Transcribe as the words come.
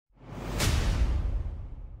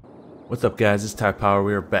What's up, guys? It's Ty Power.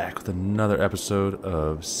 We are back with another episode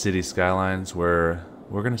of City Skylines, where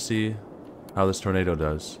we're gonna see how this tornado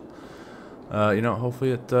does.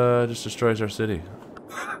 Hopefully it just destroys our city.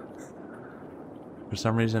 For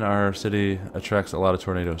some reason, our city attracts a lot of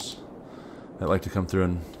tornadoes that like to come through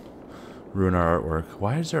and ruin our artwork.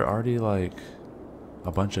 Why is there already like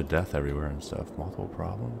a bunch of death everywhere and stuff? Multiple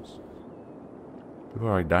problems. People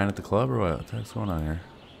are like dying at the club or what? What's going on here?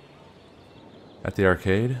 At the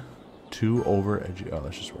arcade? Two over edgy. Oh,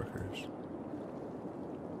 that's just workers.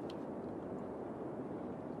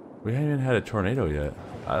 We haven't even had a tornado yet.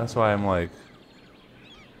 That's why I'm like.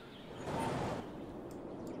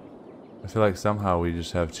 I feel like somehow we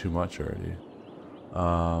just have too much already.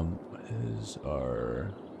 What is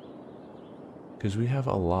our. Because we have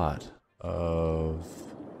a lot of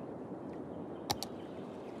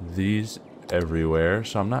these everywhere,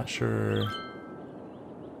 so I'm not sure.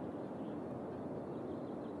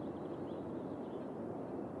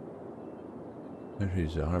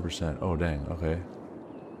 Issues 100%. Oh dang. Okay.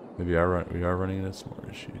 Maybe we are running into some more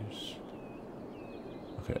issues.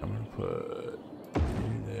 Okay, I'm gonna put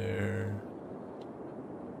you there.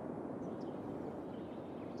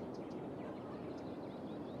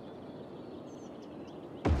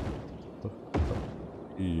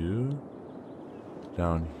 You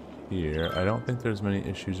down here. I don't think there's many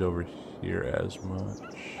issues over here as much.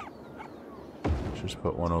 Let's just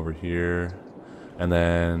put one over here, and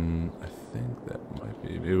then I think that might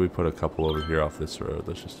be. Maybe we put a couple over here off this road.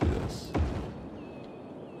 Let's just do this.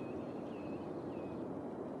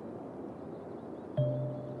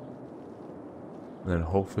 And then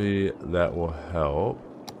hopefully that will help.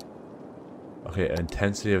 Okay,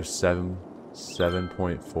 intensity of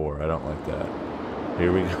 7.4. I don't like that.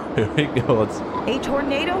 Here we go. Here we go. Let's. A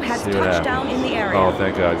tornado has touched down in the area. Oh,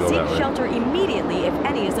 thank God. Go that way. Seek shelter immediately if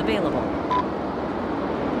any is available.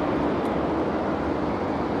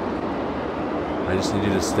 I just need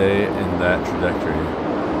you to stay in that trajectory.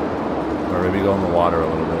 Or maybe go in the water a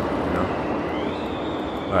little bit, you know?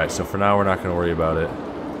 Alright, so for now we're not going to worry about it.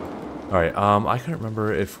 Alright, I couldn't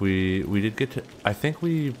remember if we did get to... I think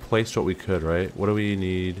we placed what we could, right? What do we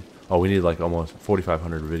need? Oh, we need like almost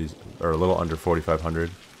 4,500 videos, or a little under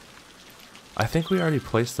 4,500. I think we already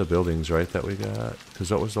placed the buildings, right, that we got?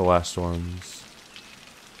 Because what was the last ones?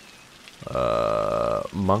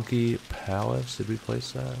 Monkey Palace, did we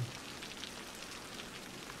place that?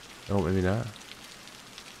 Oh, maybe not.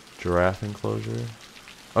 Giraffe enclosure.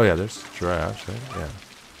 Oh yeah, there's giraffes, right? Yeah.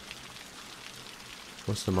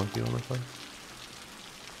 What's the monkey one look like?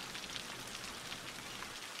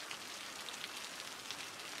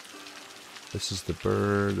 This is the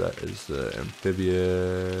bird. That is the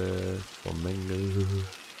amphibious flamingo.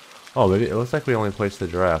 Oh, maybe it looks like we only placed the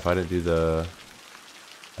giraffe. I didn't do the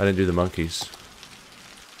monkeys.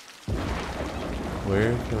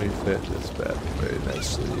 Where can we fit this bad very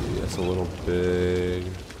nicely? That's a little big.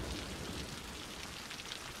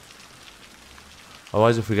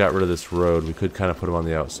 Otherwise, if we got rid of this road, we could kind of put them on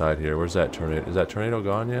the outside here. Where's that tornado? Is that tornado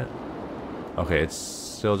gone yet? Okay, it's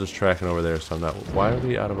still just tracking over there, so I'm not... Why are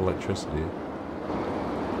we out of electricity?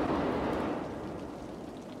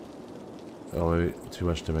 Oh, maybe too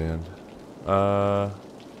much demand.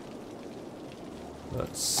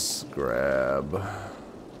 Let's grab...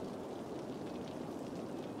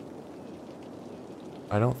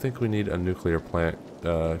 I don't think we need a nuclear plant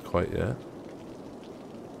quite yet.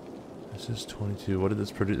 This is 22. What did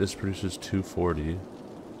this produce? This produces 240.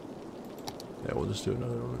 Yeah, we'll just do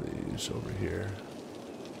another one of these over here.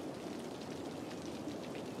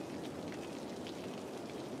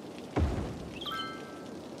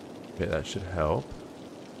 Okay, that should help.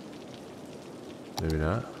 Maybe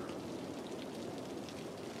not.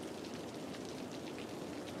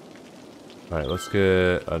 All right, let's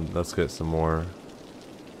get some more.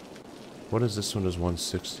 What is this one? Is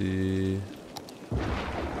 160?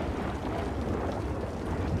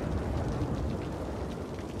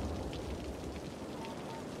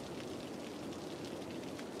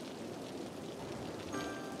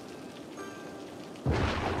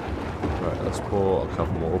 Alright, let's pull a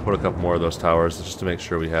couple more. We'll put a couple more of those towers just to make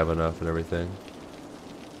sure we have enough and everything.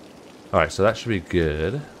 Alright, so that should be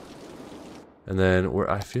good. And then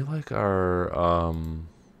I feel like our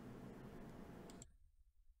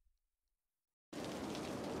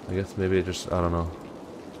I guess maybe it just, I don't know.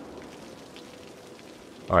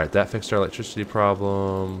 Alright, that fixed our electricity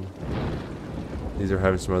problem. These are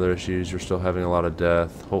having some other issues. You're still having a lot of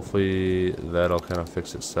death. Hopefully that'll kind of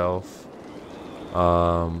fix itself.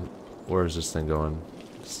 Where is this thing going?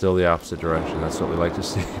 Still the opposite direction. That's what we like to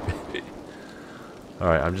see.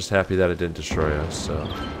 Alright, I'm just happy that it didn't destroy us, so.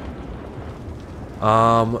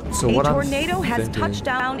 So A what I'm tornado has thinking, touched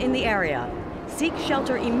down in the area. Seek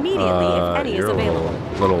shelter immediately if any you're is available.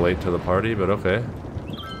 a little late to the party, but okay.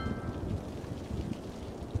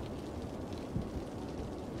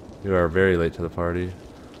 You are very late to the party.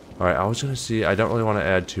 Alright, I was gonna see, I don't really want to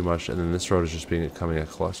add too much, and then this road is just becoming a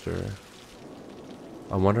cluster.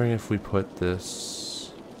 I'm wondering if we put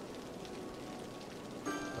this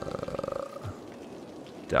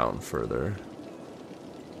down further.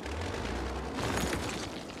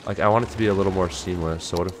 Like, I want it to be a little more seamless,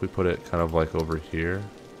 so what if we put it kind of like over here?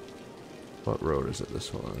 What road is it,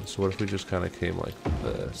 this one? So what if we just kind of came like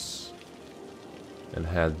this and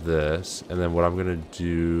had this, and then what I'm gonna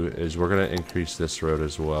do is we're gonna increase this road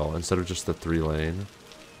as well instead of just the 3-lane.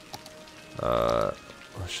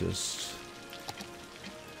 Let's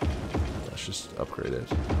just upgrade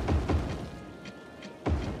it.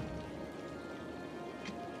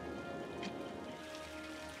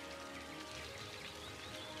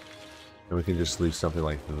 And we can just leave something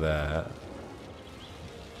like that.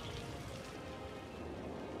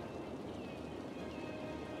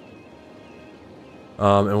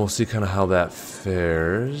 And we'll see kind of how that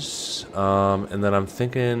fares. And then I'm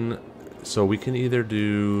thinking, so we can either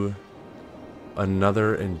do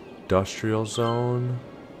another industrial zone.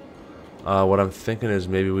 What I'm thinking is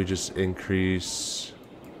maybe we just increase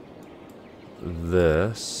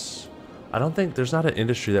this. I don't think, there's not an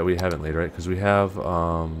industry that we haven't laid, right? Because we have,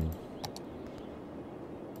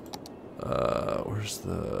 where's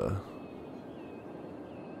the,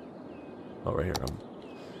 oh, right here.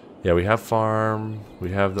 Yeah, we have farm,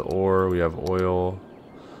 we have the ore, we have oil.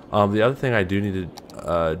 The other thing I do need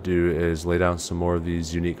to do is lay down some more of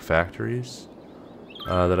these unique factories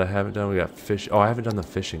that I haven't done. We got fish. Oh, I haven't done the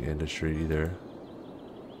fishing industry either.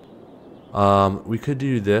 We could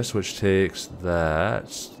do this, which takes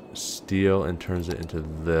that steel and turns it into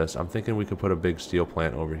this. I'm thinking we could put a big steel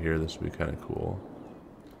plant over here. This would be kind of cool.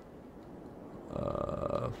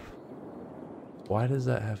 Why does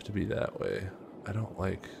that have to be that way? I don't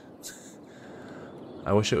like...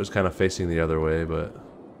 I wish it was kind of facing the other way, but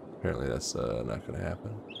apparently that's not going to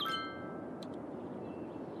happen.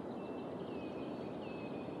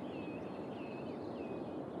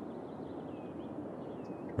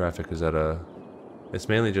 Traffic is at a... It's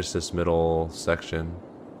mainly just this middle section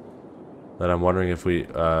that I'm wondering if we...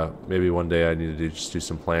 maybe one day I need to just do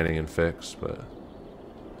some planning and fix, but...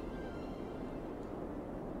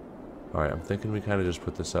 Alright, I'm thinking we kind of just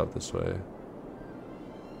put this out this way.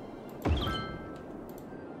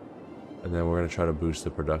 And then we're going to try to boost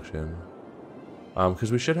the production.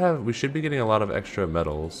 Because we should be getting a lot of extra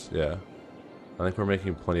metals, yeah. I think we're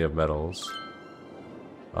making plenty of metals.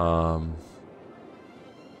 That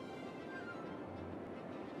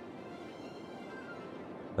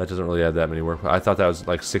doesn't really add that many work. I thought that was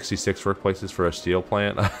like 66 workplaces for a steel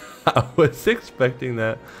plant. I was expecting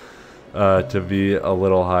that to be a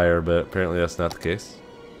little higher, but apparently that's not the case.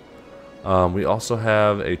 We also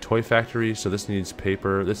have a toy factory, so this needs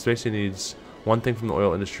paper. This basically needs one thing from the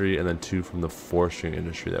oil industry and then 2 from the forestry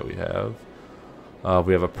industry that we have.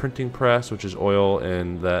 We have a printing press, which is oil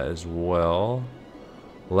and that as well.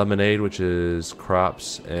 Lemonade, which is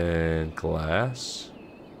crops and glass.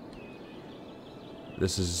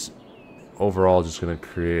 This is overall just going to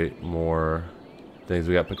create more things.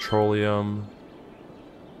 We got petroleum.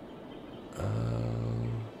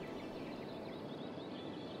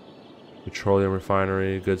 Petroleum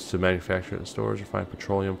refinery, goods to manufacture in stores, refined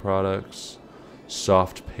petroleum products,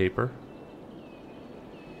 soft paper.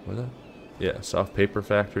 What is that? Yeah, soft paper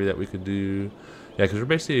factory that we could do. Yeah, because we're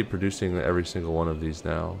basically producing every single one of these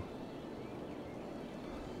now.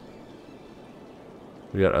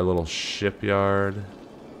 We got a little shipyard.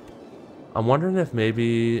 I'm wondering if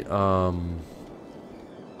maybe, I'm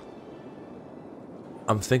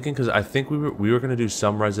thinking, because I think we were going to do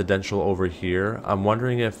some residential over here. I'm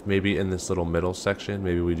wondering if maybe in this little middle section,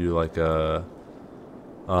 maybe we do like a,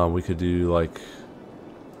 we could do like,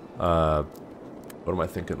 what am I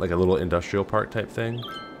thinking? Like a little industrial park type thing.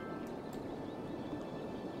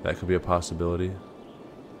 That could be a possibility.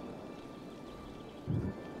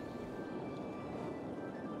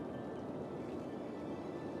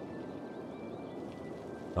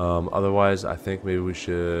 Otherwise, I think maybe we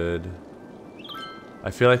should... I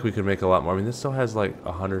feel like we could make a lot more. I mean, this still has like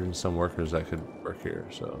 100 and some workers that could work here,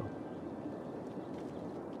 so...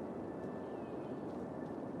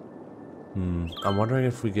 I'm wondering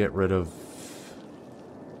if we get rid of...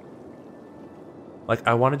 Like,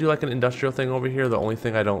 I want to do like an industrial thing over here. The only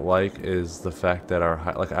thing I don't like is the fact that our...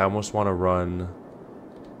 Like, I almost want to run...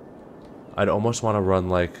 I'd almost want to run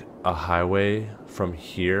like a highway from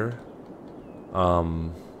here.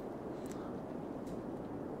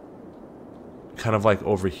 kind of like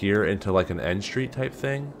over here into like an end street type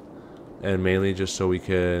thing, and mainly just so we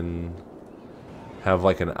can have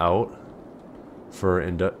like an out for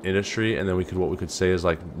industry, and then what we could say is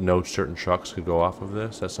like no certain trucks could go off of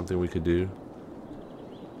this. That's something we could do.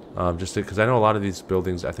 Just because I know a lot of these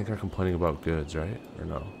buildings, I think, are complaining about goods, right? Or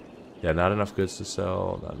no? Yeah, not enough goods to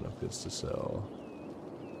sell. Not enough goods to sell.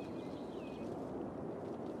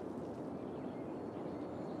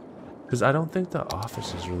 Because I don't think the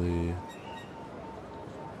office is really...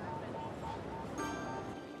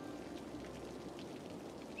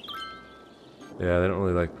 Yeah, they don't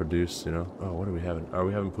really like produce, you know. Oh, what are we having? Are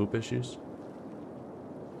we having poop issues?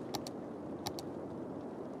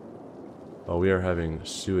 Oh, we are having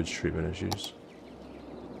sewage treatment issues.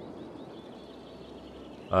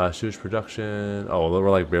 Sewage production. Oh, well, we're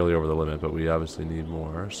like barely over the limit, but we obviously need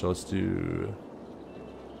more. So let's do...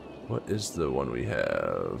 What is the one we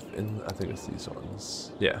have? I think it's these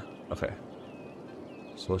ones. Yeah, okay.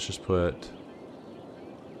 So let's just put...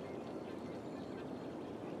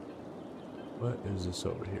 What is this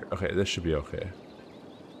over here? Okay, this should be okay.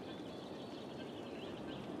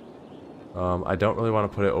 I don't really want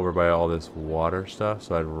to put it over by all this water stuff,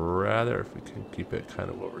 so I'd rather if we can keep it kind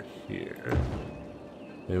of over here.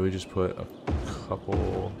 Maybe we just put a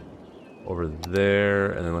couple over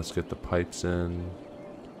there, and then let's get the pipes in.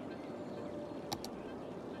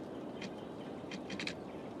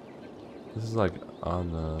 This is like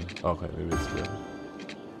on the... Okay, maybe it's good.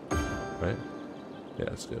 Right? Yeah,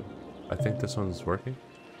 it's good. I think this one's working.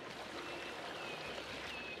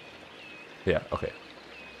 Yeah, okay.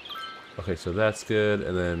 Okay, so that's good,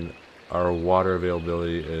 and then our water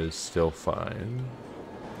availability is still fine.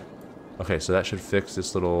 Okay, so that should fix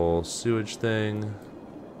this little sewage thing.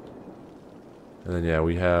 And then, yeah,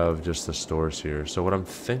 we have just the stores here. So what I'm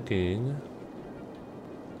thinking...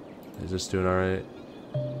 Is this doing alright?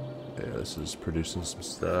 Yeah, this is producing some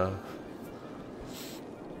stuff.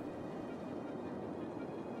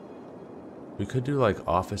 We could do like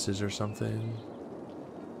offices or something.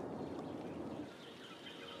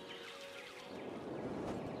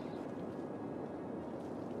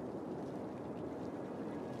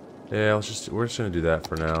 Yeah, we're just gonna do that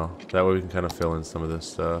for now. That way we can kind of fill in some of this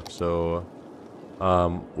stuff. So,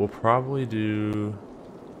 we'll probably do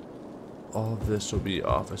all of this will be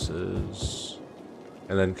offices.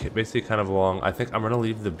 And then basically kind of along, I think I'm going to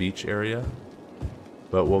leave the beach area.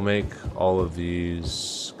 But we'll make all of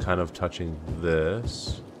these kind of touching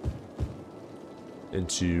this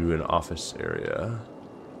into an office area.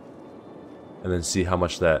 And then see how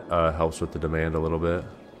much that helps with the demand a little bit.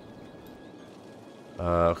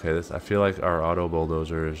 Okay, I feel like our auto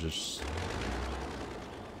bulldozer is just...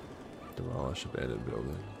 Demolish abandoned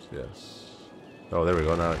buildings, yes. Oh, there we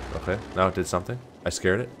go, now okay. Now it did something. I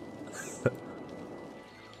scared it.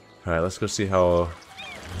 Alright, let's go see how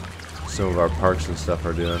some of our parks and stuff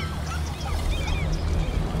are doing.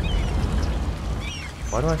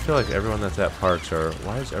 Why do I feel like everyone that's at parks are...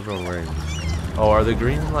 Why is everyone wearing... Oh, are the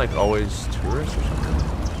green like always tourists or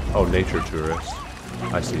something? Oh, nature tourists.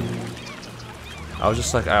 I see. I was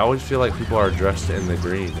just like, I always feel like people are dressed in the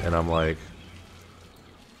green, and I'm like...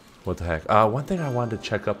 What the heck? One thing I wanted to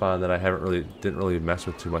check up on that I didn't really mess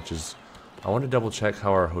with too much is... I wanted to double check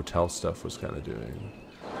how our hotel stuff was kind of doing.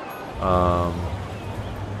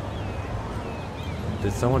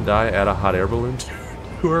 Did someone die at a hot air balloon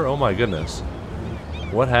tour? Oh my goodness.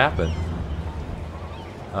 What happened?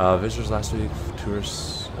 Visitors last week,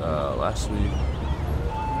 tourists last week.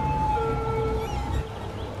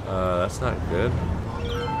 That's not good.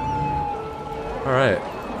 Alright,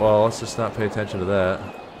 well, let's just not pay attention to that.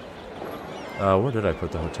 Where did I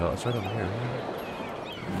put the hotel? It's right over here.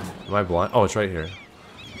 Am I blind? Oh, it's right here.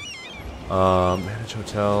 Manage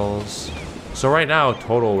hotels. So right now,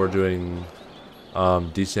 total, we're doing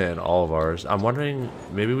decent in all of ours. I'm wondering,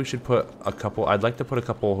 maybe we should put a couple... I'd like to put a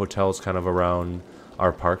couple hotels kind of around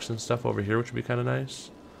our parks and stuff over here, which would be kind of nice.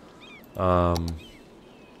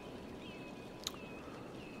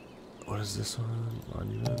 What is this one?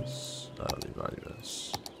 Monuments? I don't need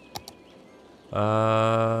monuments.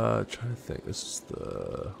 Trying to think. This is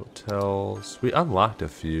the hotels. We unlocked a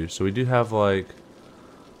few, so we do have like...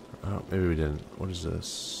 Oh, maybe we didn't. What is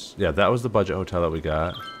this? Yeah, that was the budget hotel that we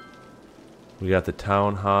got. We got the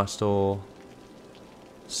town hostel,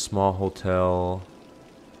 small hotel,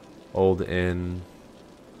 old inn,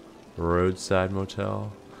 roadside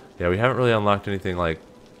motel. Yeah, we haven't really unlocked anything like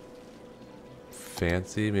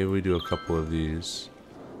fancy. Maybe we do a couple of these.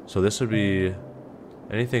 So this would be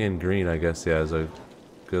anything in green, I guess. Yeah, is a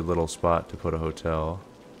good little spot to put a hotel.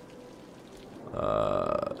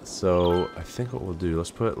 So I think what we'll do,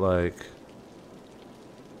 let's put like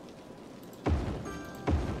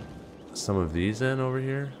some of these in over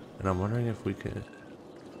here, and I'm wondering if we can.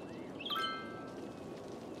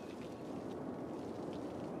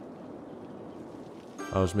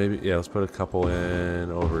 I was maybe, yeah, let's put a couple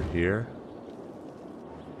in over here.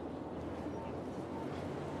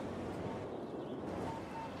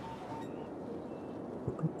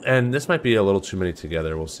 And this might be a little too many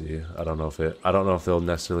together. We'll see. I don't know if they'll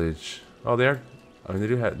necessarily. Oh, they are. I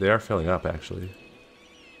mean, they are filling up actually.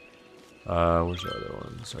 Where's the other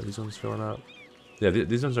ones? Are these ones filling up? Yeah,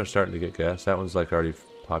 these ones are starting to get gas. That one's like already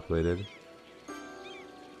populated.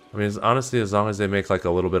 I mean, honestly, as long as they make like a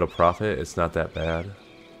little bit of profit, it's not that bad.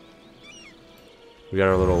 We got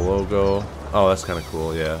our little logo. Oh, that's kind of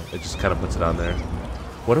cool. Yeah, it just kind of puts it on there.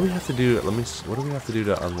 What do we have to do? What do we have to do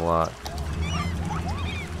to unlock?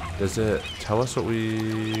 Does it tell us what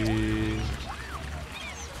we...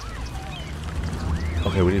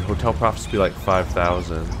 Okay, we need hotel profits to be like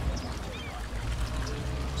 5,000.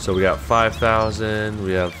 So we got 5,000,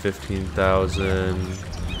 we have 15,000.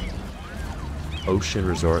 Ocean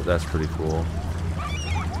Resort, that's pretty cool.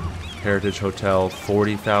 Heritage Hotel,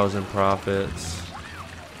 40,000 profits.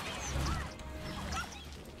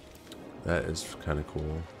 That is kind of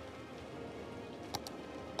cool.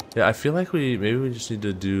 Yeah, I feel like maybe we just need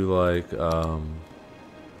to do like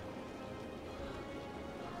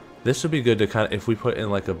this would be good to kind of, if we put in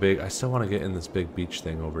like a big, I still want to get in this big beach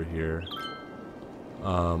thing over here.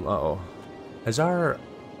 Uh-oh.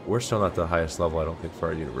 We're still not the highest level, I don't think, for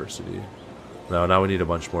our university. No, now we need a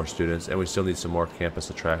bunch more students, and we still need some more campus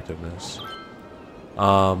attractiveness.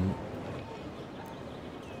 I'm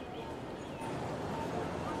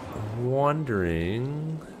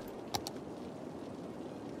wondering...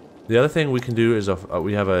 The other thing we can do is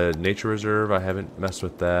we have a nature reserve. I haven't messed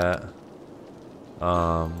with that.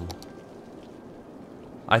 I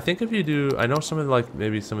think if you do, I know some of like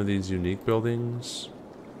maybe some of these unique buildings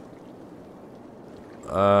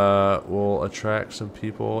will attract some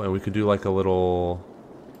people, and we could do like a little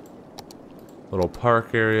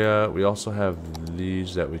park area. We also have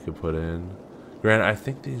these that we could put in. Granted, I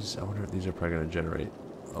think these, I wonder if these are probably going to generate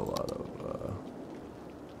a lot of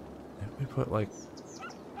if we put like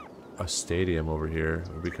a stadium over here,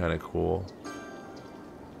 it would be kind of cool.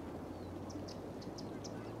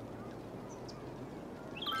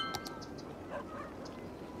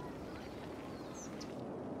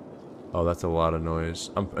 Oh, that's a lot of noise.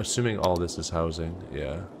 I'm assuming all this is housing.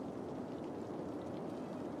 Yeah.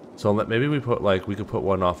 So maybe we put like, we could put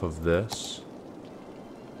one off of this.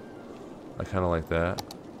 I kind of like that.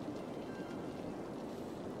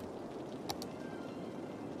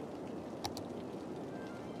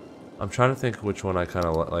 I'm trying to think which one I kind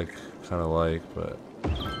of like, but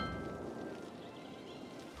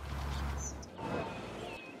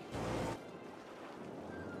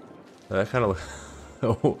that kind of.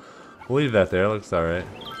 We'll leave that there. It looks all right.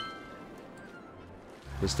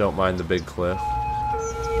 Just don't mind the big cliff,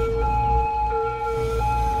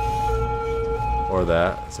 or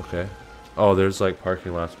that. It's okay. Oh, there's like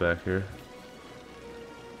parking lots back here.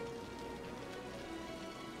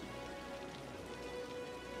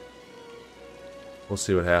 We'll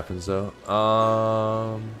see what happens though.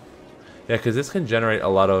 Yeah, because this can generate a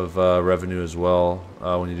lot of revenue as well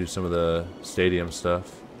when you do some of the stadium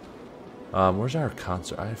stuff. Where's our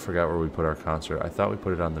concert? I forgot where we put our concert. I thought we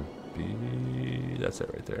put it on the B. That's it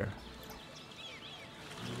right there.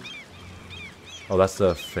 Oh, that's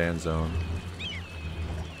the fan zone.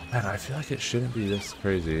 Man, I feel like it shouldn't be this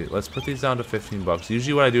crazy. Let's put these down to 15 bucks.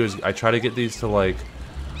 Usually what I do is I try to get these to like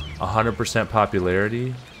 100%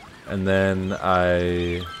 popularity. And then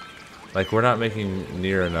we're not making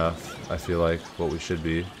near enough, I feel like, what we should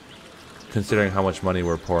be. Considering how much money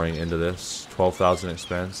we're pouring into this. 12,000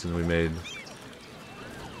 expense, and we made...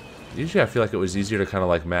 Usually I feel like it was easier to kind of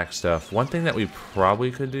like max stuff. One thing that we probably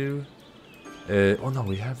could do is... Oh no,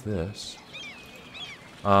 we have this.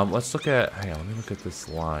 Let's look at... Hang on, let me look at this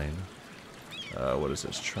line. What is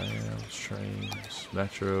this? Trams, trains,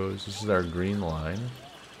 metros. This is our green line.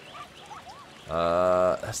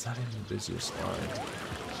 That's not even the busiest line.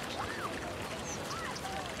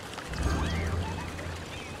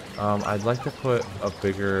 I'd like to put a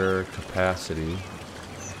bigger capacity.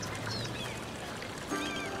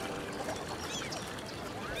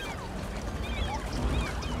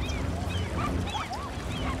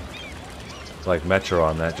 Like metro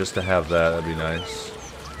on that, just to have that, that'd be nice.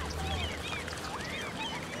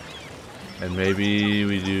 And maybe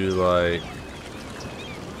we do like...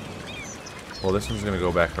 Well, this one's gonna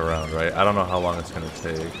go back around, right? I don't know how long it's gonna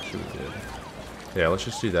take. Yeah, let's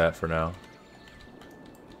just do that for now.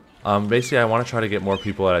 Basically, I want to try to get more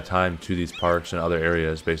people at a time to these parks and other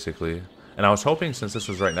areas, basically. And And I was hoping since this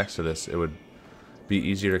was right next to this, it would be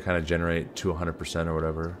easier to kind of generate to 100% or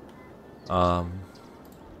whatever. How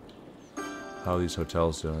are these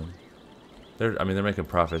hotels doing? I mean, they're making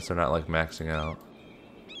profits. They're not like maxing out.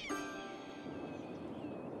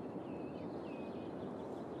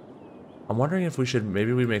 I'm wondering if we should,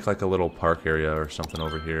 maybe we make like a little park area or something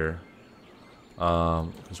over here.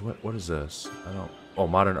 Because what is this? I don't, oh,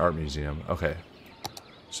 Modern Art Museum. Okay.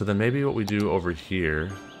 So then maybe what we do over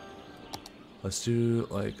here, let's do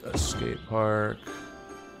like a skate park.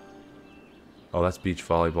 Oh, that's beach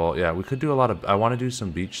volleyball. Yeah, we could do a lot of, I want to do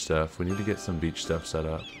some beach stuff. We need to get some beach stuff set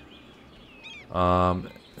up. And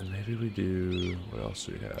maybe we do, what else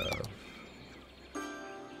do we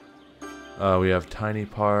have? We have tiny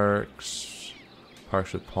parks,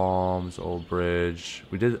 parks with palms, old bridge.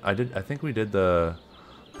 I think we did the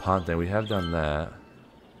pond thing. We have done that.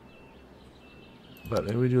 But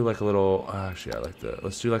maybe we do like a little, actually I like that.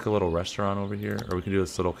 Let's do like a little restaurant over here, or we can do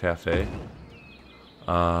this little cafe.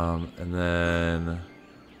 And then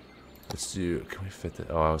let's do, can we fit that?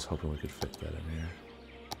 Oh, I was hoping we could fit that in here.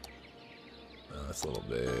 Oh, that's a little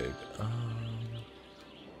big.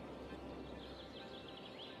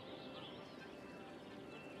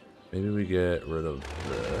 Maybe we get rid of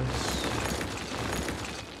this.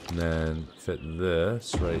 And then fit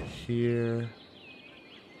this right here.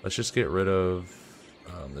 Let's just get rid of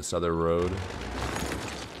this other road.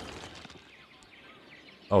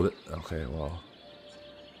 Oh, okay, well.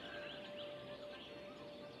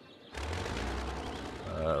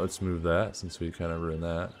 Let's move that since we kind of ruined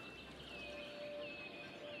that.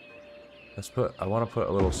 I want to put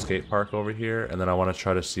a little skate park over here, and then I want to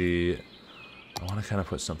try to see, I want to kind of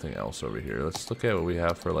put something else over here. Let's look at what we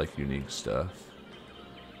have for like unique stuff.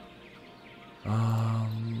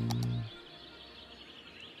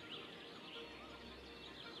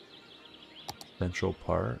 Central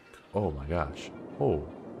Park. Oh my gosh. Oh.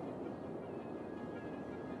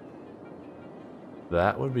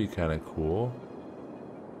 That would be kind of cool.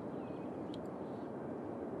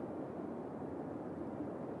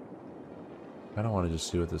 I don't want to just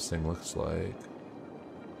see what this thing looks like.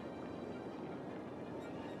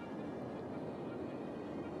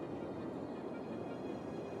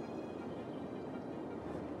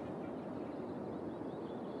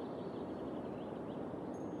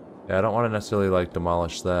 Yeah, I don't want to necessarily like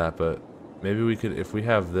demolish that, but maybe we could, if we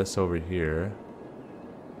have this over here.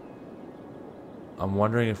 I'm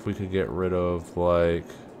wondering if we could get rid of like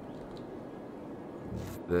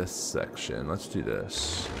this section. Let's do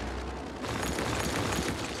this.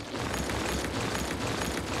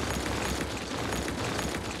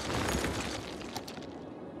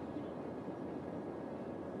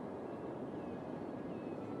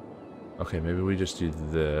 Okay, maybe we just do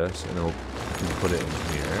this, and then we can put it in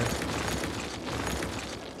here.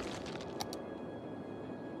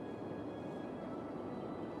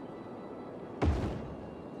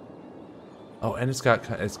 Oh, and it's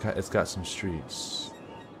got some streets.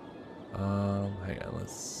 Hang on,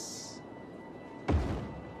 let's.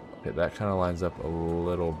 Okay, that kind of lines up a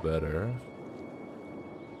little better.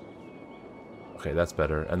 Okay, that's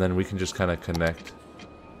better, and then we can just kind of connect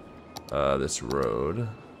this road.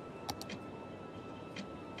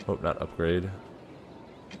 Oh, not upgrade.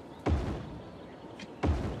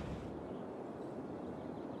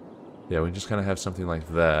 Yeah, we just kind of have something like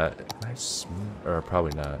that. Can I smooth? Or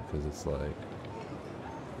probably not, because it's like...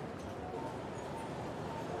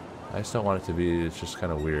 I just don't want it to be, it's just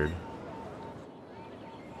kind of weird.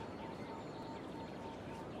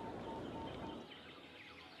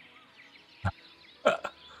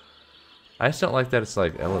 I just don't like that it's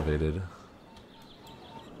like elevated.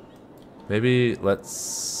 Maybe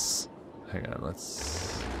let's... Hang on,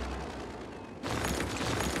 let's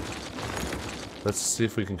see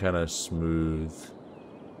if we can kind of smooth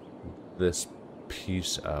this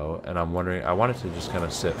piece out. And I'm wondering, I want it to just kind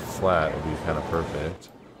of sit flat. It would be kind of perfect.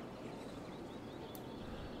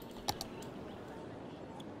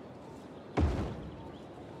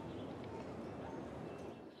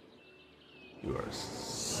 You are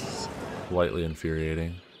slightly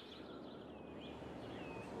infuriating.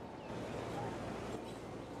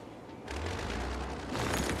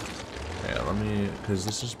 Because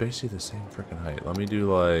this is basically the same freaking height. Let me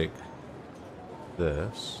do like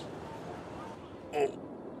this. Oh.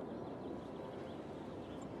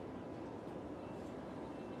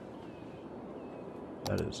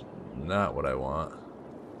 That is not what I want.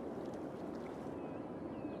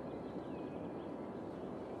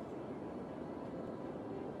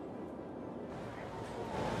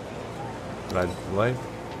 But I like...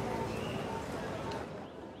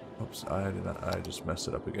 Oops, I just messed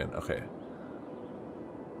it up again. Okay.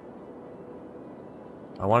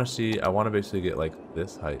 I want to see, I want to basically get like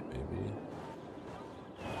this height maybe.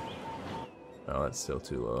 No, that's still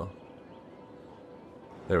too low.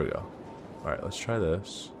 There we go. Alright, let's try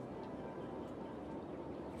this.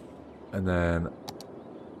 And then...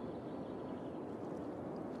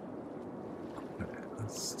 Okay,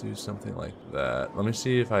 let's do something like that. Let me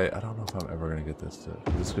see if I don't know if I'm ever going to get this to...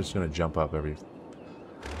 This is just going to jump up every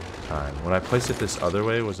time. When I placed it this other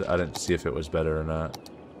way, I didn't see if it was better or not.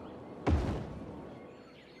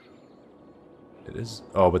 It is...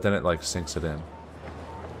 Oh, but then it like sinks it in.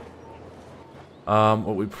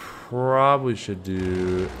 What we probably should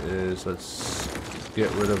do is let's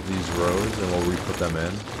get rid of these rows and we'll re-put them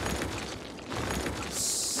in.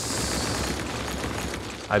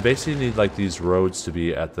 I basically need like these roads to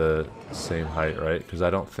be at the same height, right? Because I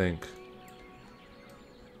don't think...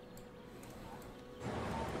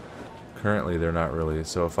 Currently they're not really.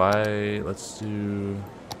 So if let's do...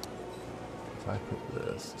 If I put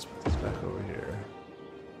this, let's put this back over here.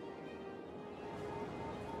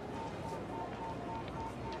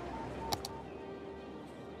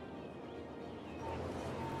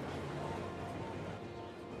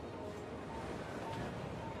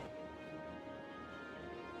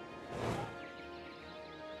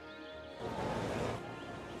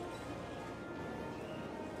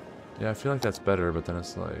 Yeah, I feel like that's better, but then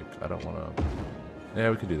it's like, I don't want to... Yeah,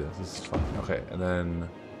 we could do this. This is fun. Okay, and then...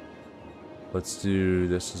 Let's do...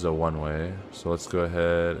 This is a one-way. So let's go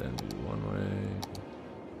ahead and do one-way.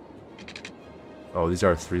 Oh, these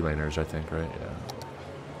are three-laners, I think, right? Yeah.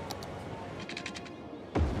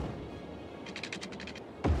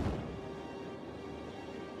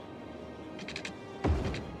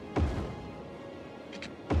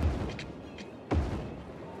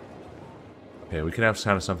 Okay, we can have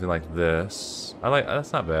kind of something like this.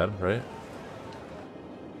 That's not bad, right?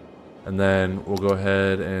 And then we'll go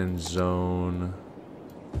ahead and zone.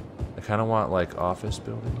 I kind of want like office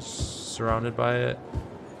buildings surrounded by it.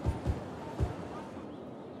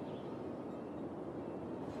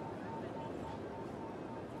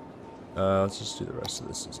 Let's just do the rest of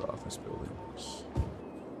this as office buildings.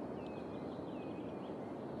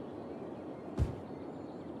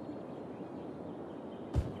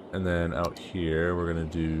 And then out here, we're gonna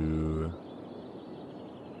do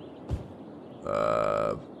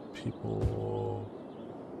people.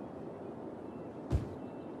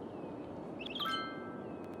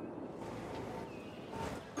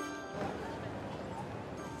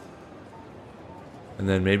 And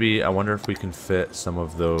then maybe I wonder if we can fit some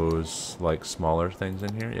of those like smaller things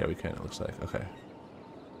in here. Yeah, we can. It looks like okay.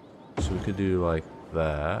 So we could do like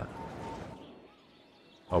that.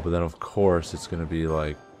 Oh, but then of course it's gonna be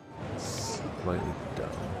like. Slightly down.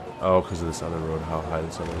 Oh, because of this other road, how high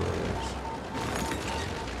this other road is.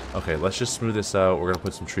 Okay, let's just smooth this out. We're going to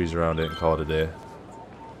put some trees around it and call it a day.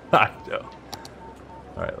 I know.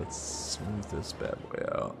 Alright, let's smooth this bad boy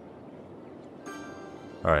out.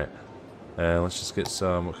 Alright. And let's just get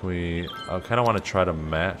some... What can we... I kind of want to try to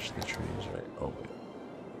match the trees, right? Oh, wait.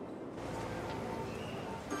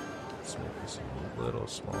 Let's make this a little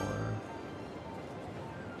smaller.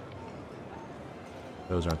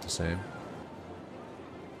 Those aren't the same.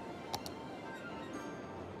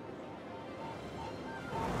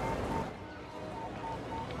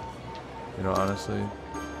 You know, honestly.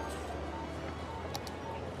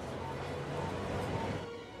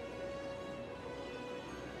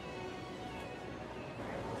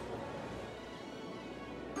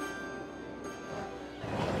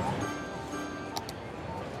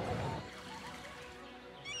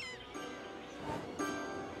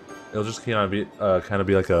 It'll just kind of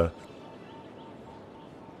be like a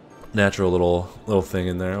natural little thing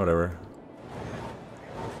in there, whatever.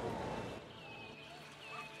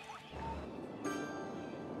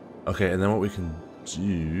 Okay, and then what we can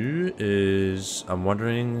do is I'm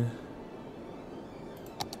wondering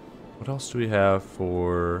what else do we have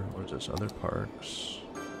for what is this? Other parks?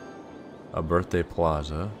 A birthday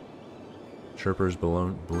plaza, Chirpers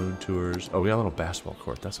balloon tours. Oh, we got a little basketball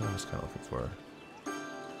court. That's what I was kind of looking for.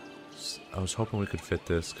 I was hoping we could fit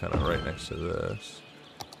this kind of right next to this.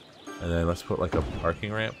 And then let's put like a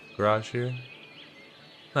parking ramp garage here.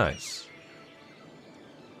 Nice.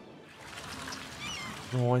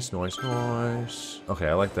 Nice, nice, nice. Okay,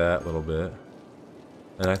 I like that a little bit.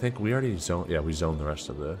 And I think we already zoned, yeah, we zoned the rest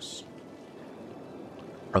of this.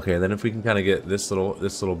 Okay, then if we can kind of get this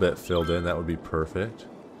little bit filled in, that would be perfect.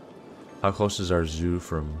 How close is our zoo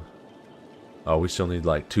from... Oh, we still need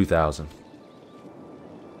like 2,000.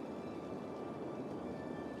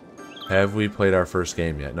 Have we played our first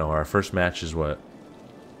game yet? No, our first match is what?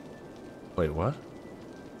 Wait, what?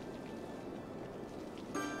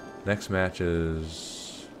 Next match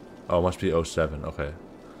is... Oh, it must be '07. Okay.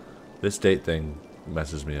 This date thing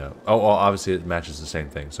messes me up. Oh, well, obviously it matches the same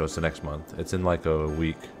thing, so it's the next month. It's in like a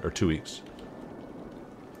week or 2 weeks.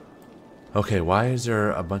 Okay, why is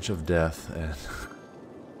there a bunch of death and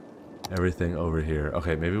everything over here?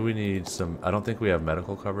 Okay, maybe we need some... I don't think we have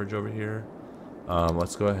medical coverage over here.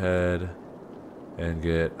 Let's go ahead and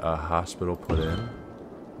get a hospital put in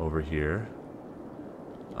over here.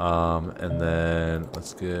 And then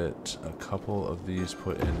let's get a couple of these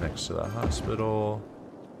put in next to the hospital.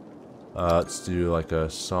 Let's do like a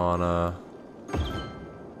sauna.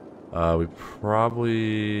 We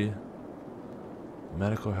probably...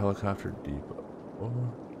 Medical helicopter depot.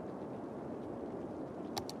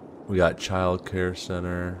 We got child care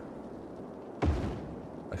center.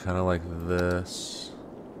 I kind of like this.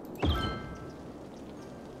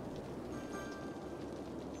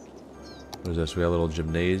 What is this? We got a little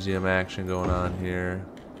gymnasium action going on here.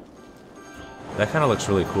 That kind of looks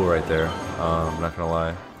really cool right there. I'm not gonna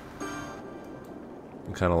lie.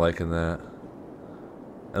 I'm kind of liking that.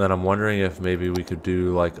 And then I'm wondering if maybe we could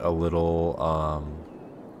do like a little,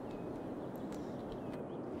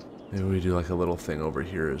 maybe we do like a little thing over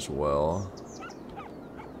here as well.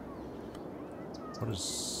 What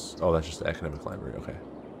is... Oh, that's just the academic library. Okay.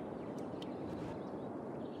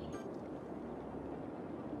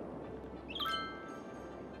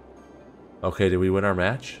 Okay, did we win our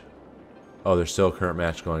match? Oh, there's still a current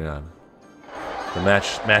match going on. The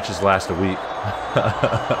matches last a week.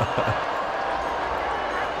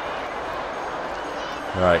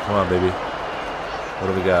 Alright, come on, baby. What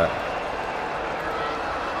do we got?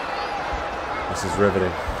 This is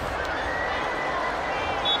riveting.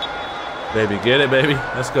 Baby, get it, baby.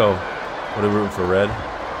 Let's go. What are we rooting for? Red?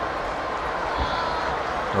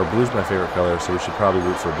 Or blue's my favorite color, so we should probably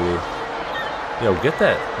root for blue. Yo, get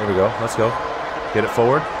that. There we go. Let's go. Get it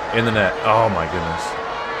forward. In the net. Oh, my goodness.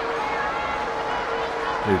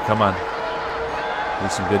 Dude, come on.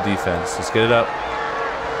 Need some good defense. Let's get it up.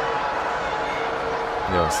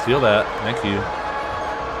 Yo, steal that. Thank you.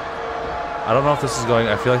 I don't know if this is going...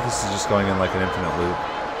 I feel like this is just going in like an infinite loop.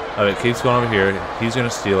 Oh, it keeps going over here. He's going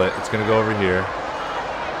to steal it. It's going to go over here.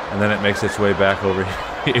 And then it makes its way back over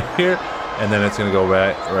here. And then it's going to go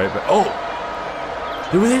right back. Oh!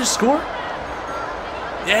 Did they just score?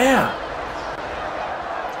 Yeah!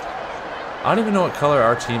 I don't even know what color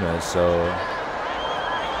our team is, so...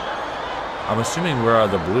 I'm assuming we are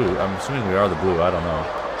the blue. I don't know.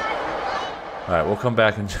 Alright, we'll come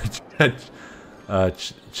back and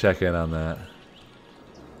check in on that.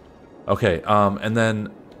 Okay, and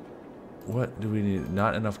then... What do we need?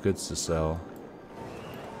 Not enough goods to sell.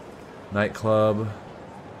 Nightclub.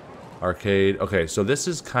 Arcade. Okay, so this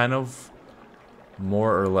is kind of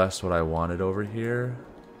more or less what I wanted over here.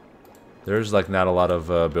 There's like not a lot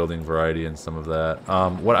of building variety in some of that.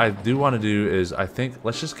 What I do want to do is, I think,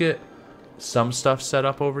 let's just get some stuff set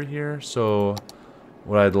up over here. So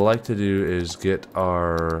what I'd like to do is get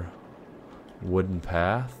our wooden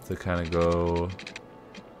path to kind of go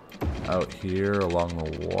out here along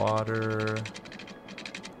the water.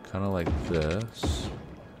 Kind of like this.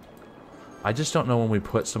 I just don't know when we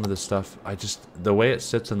put some of this stuff. The way it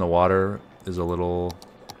sits in the water is a little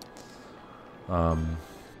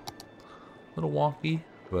wonky,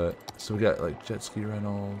 but so we got like jet ski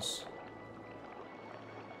rentals.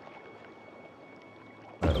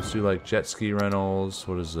 Alright, let's do like jet ski rentals.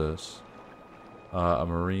 What is this? A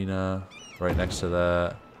marina right next to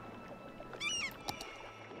that.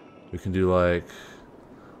 We can do like,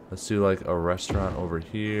 let's do like a restaurant over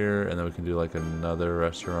here, and then we can do like another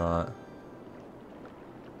restaurant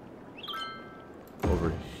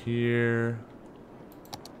over here.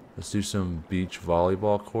 Let's do some beach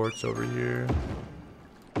volleyball courts over here.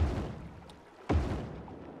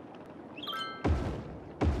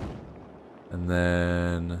 And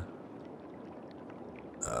then,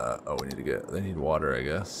 oh, they need water, I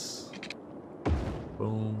guess.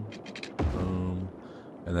 Boom, boom.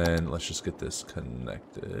 And then let's just get this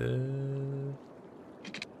connected.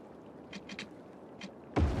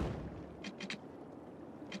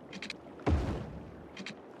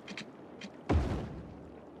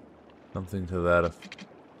 Something to that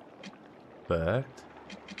effect.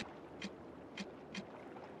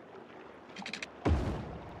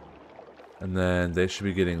 And then they should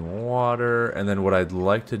be getting water. And then what I'd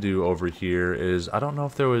like to do over here is, I don't know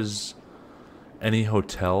if there was any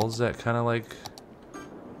hotels that kind of like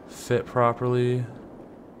fit properly.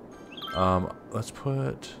 Let's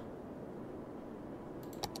put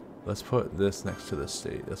this next to the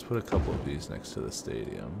state. Let's put a couple of these next to the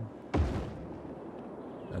stadium.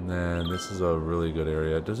 And then this is a really good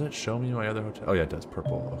area. Does it show me my other hotel? Oh yeah, it does.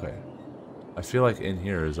 Purple. Okay. I feel like in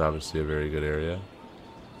here is obviously a very good area.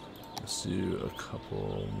 Let's do a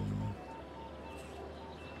couple.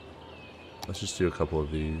 Let's just do a couple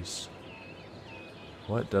of these.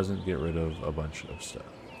 What doesn't get rid of a bunch of stuff?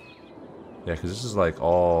 Yeah, because this is like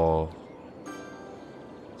all...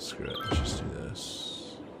 Screw it, let's just do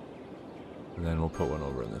this. And then we'll put one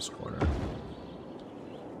over in this corner.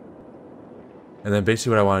 And then basically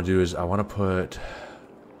what I want to do is I want to put...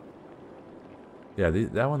 Yeah,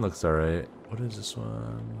 that one looks alright. What is this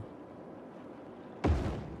one?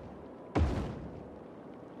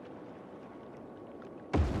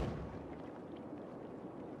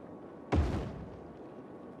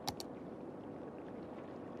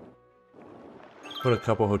 Put a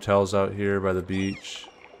couple hotels out here by the beach.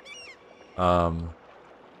 And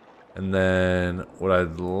then what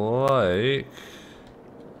I'd like...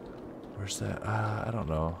 Where's that? I don't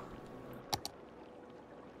know.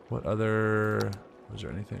 What other... Was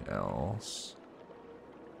there anything else?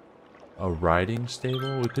 A riding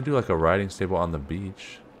stable? We could do like a riding stable on the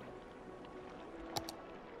beach.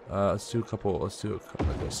 Let's do a couple... Let's do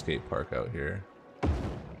like a skate park out here.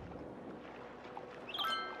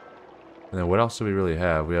 And then what else do we really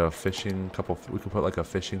have? We have a fishing couple. We could put like a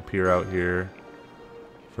fishing pier out here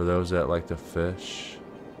for those that like to fish.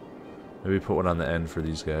 Maybe put one on the end for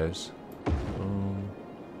these guys. Boom.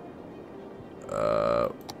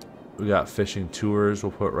 We got fishing tours.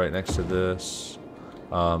 We'll put right next to this,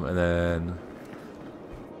 and then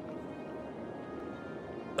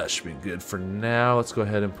that should be good for now. Let's go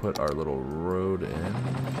ahead and put our little road in.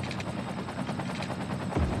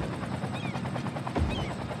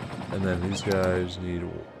 And then these guys need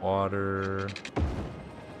water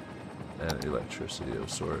and electricity of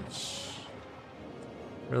sorts.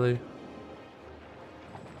 Really?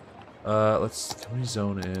 Can we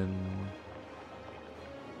zone in?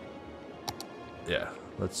 Yeah,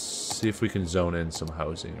 let's see if we can zone in some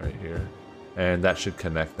housing right here. And that should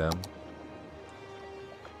connect them.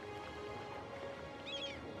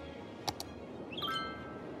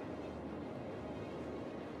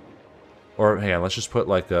 Or, hang on, let's just put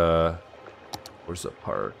like a... Where's the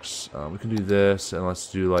parks? We can do this, and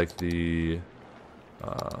let's do like the...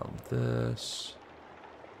 this.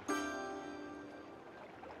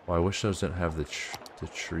 Well, I wish those didn't have the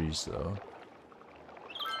trees, though.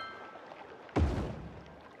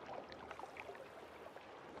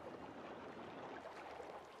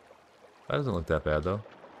 That doesn't look that bad, though.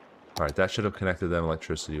 Alright, that should have connected them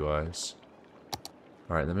electricity-wise.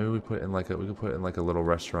 Alright, then maybe we put in like we could put in like a little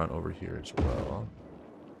restaurant over here as well.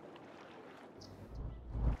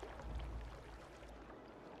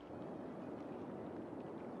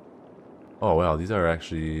 Oh wow, these are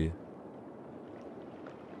actually...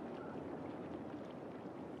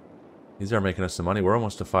 These are making us some money. We're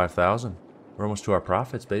almost to 5,000. We're almost to our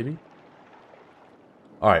profits, baby.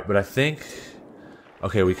 Alright, but I think...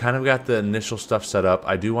 Okay, we kind of got the initial stuff set up.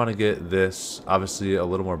 I do want to get this, obviously, a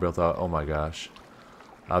little more built out. Oh my gosh.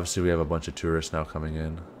 Obviously, we have a bunch of tourists now coming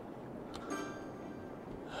in.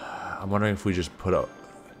 I'm wondering if we just put up...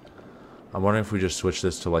 I'm wondering if we just switch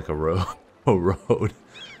this to like a road. A road.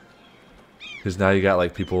 Because now you got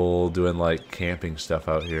like people doing like camping stuff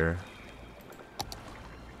out here.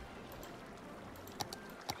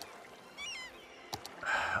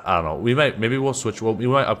 I don't know. We might, maybe we'll switch. Well, we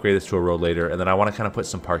might upgrade this to a road later, and then I want to kind of put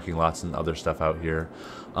some parking lots and other stuff out here,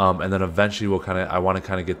 and then eventually we'll kind of. I want to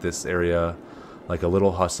kind of get this area like a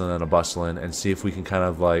little hustling and a bustling, and see if we can kind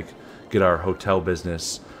of like get our hotel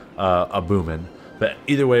business a booming. But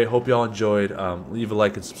either way, hope y'all enjoyed. Leave a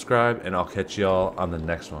like and subscribe, and I'll catch y'all on the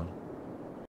next one.